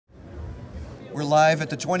We're live at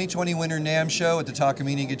the 2020 Winter NAMM show at the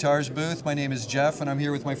Takamine Guitars booth. My name is Jeff, and I'm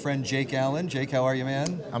here with my friend Jake Allen. Jake, how are you,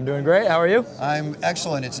 man? I'm doing great. How are you? I'm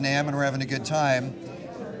excellent. It's NAMM, and we're having a good time.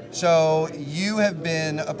 So you have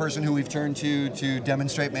been a person who we've turned to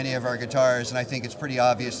demonstrate many of our guitars, and I think it's pretty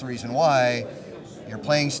obvious the reason why. Your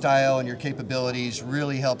playing style and your capabilities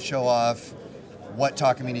really help show off what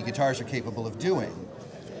Takamine guitars are capable of doing.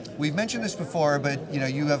 We've mentioned this before, but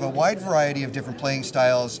you have a wide variety of different playing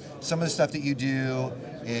styles. Some of the stuff that you do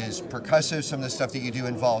is percussive, some of the stuff that you do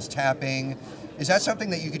involves tapping. Is that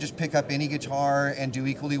something that you could just pick up any guitar and do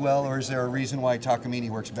equally well, or is there a reason why Takamine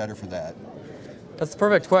works better for that? That's the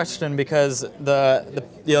perfect question, because the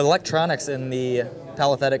electronics in the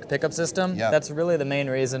palathetic pickup system, that's really the main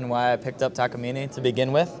reason why I picked up Takamine to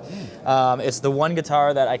begin with. It's the one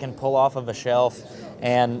guitar that I can pull off of a shelf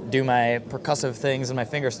and do my percussive things and my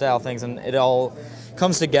fingerstyle things, and it all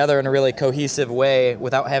comes together in a really cohesive way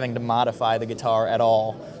without having to modify the guitar at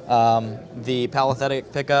all. The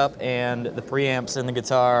palathetic pickup and the preamps in the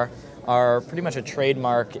guitar are pretty much a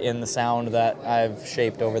trademark in the sound that I've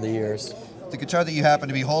shaped over the years. The guitar that you happen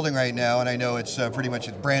to be holding right now, and I know it's pretty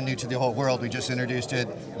much brand new to the whole world, we just introduced it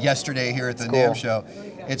yesterday here at the NAMM show.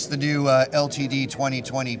 It's the new LTD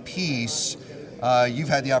 2020 piece. You've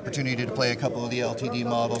had the opportunity to play a couple of the LTD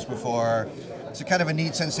models before. It's a kind of a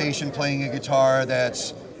neat sensation playing a guitar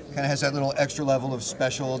that's kind of has that little extra level of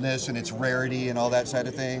specialness and its rarity and all that side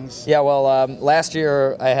of things. Yeah, well, last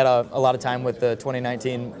year I had a lot of time with the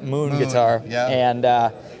 2019 Moon guitar, and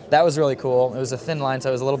that was really cool. It was a thin line, so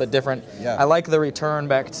it was a little bit different. I like the return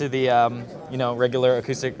back to the regular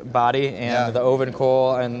acoustic body and the oven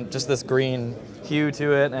coil and just this green hue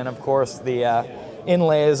to it, and of course the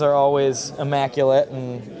inlays are always immaculate,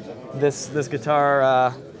 and this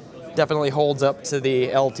guitar definitely holds up to the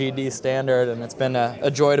LTD standard, and it's been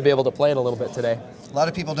a joy to be able to play it a little bit today. A lot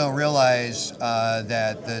of people don't realize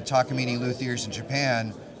that the Takamine luthiers in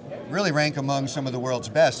Japan really rank among some of the world's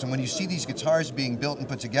best, and when you see these guitars being built and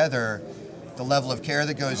put together, the level of care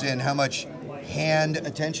that goes in, how much hand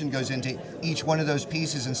attention goes into each one of those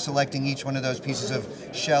pieces and selecting each one of those pieces of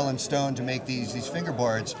shell and stone to make these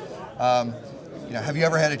fingerboards. Have you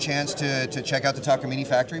ever had a chance to check out the Takamine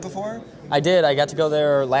factory before? I did. I got to go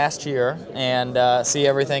there last year and see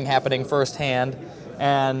everything happening firsthand.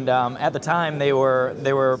 And at the time, they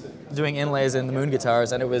were doing inlays in the Moon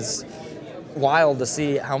guitars, and it was wild to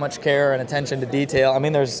see how much care and attention to detail. I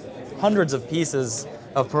mean, there's hundreds of pieces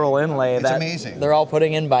of pearl inlay that amazing. They're all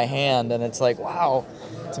putting in by hand, and it's like, wow,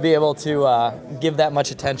 to be able to give that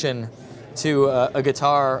much attention to a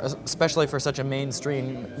guitar, especially for such a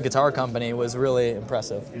mainstream guitar company, was really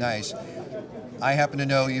impressive. Nice. I happen to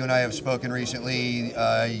know you and I have spoken recently.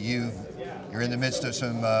 You're in the midst of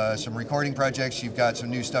some recording projects. You've got some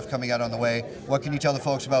new stuff coming out on the way. What can you tell the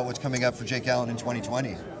folks about what's coming up for Jake Allen in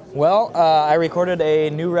 2020? Well, I recorded a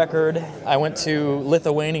new record. I went to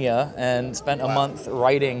Lithuania and spent a month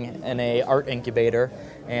writing in an art incubator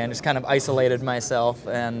and just kind of isolated myself,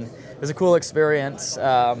 and it was a cool experience.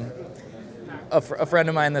 A friend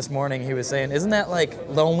of mine this morning, he was saying, isn't that like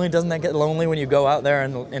lonely? Doesn't that get lonely when you go out there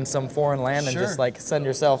in some foreign land and just like send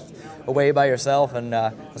yourself away by yourself? And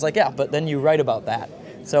I was like, yeah, but then you write about that.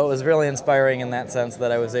 So it was really inspiring in that sense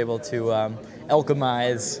that I was able to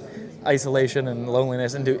alchemize isolation and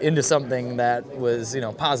loneliness into something that was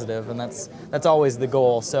positive, and that's always the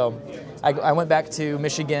goal. So I went back to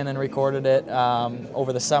Michigan and recorded it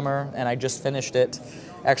over the summer, and I just finished it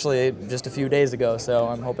actually just a few days ago, so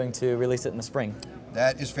I'm hoping to release it in the spring.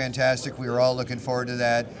 That is fantastic. We are all looking forward to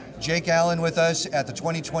that. Jake Allen with us at the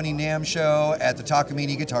 2020 NAMM show at the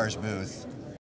Takamine Guitars booth.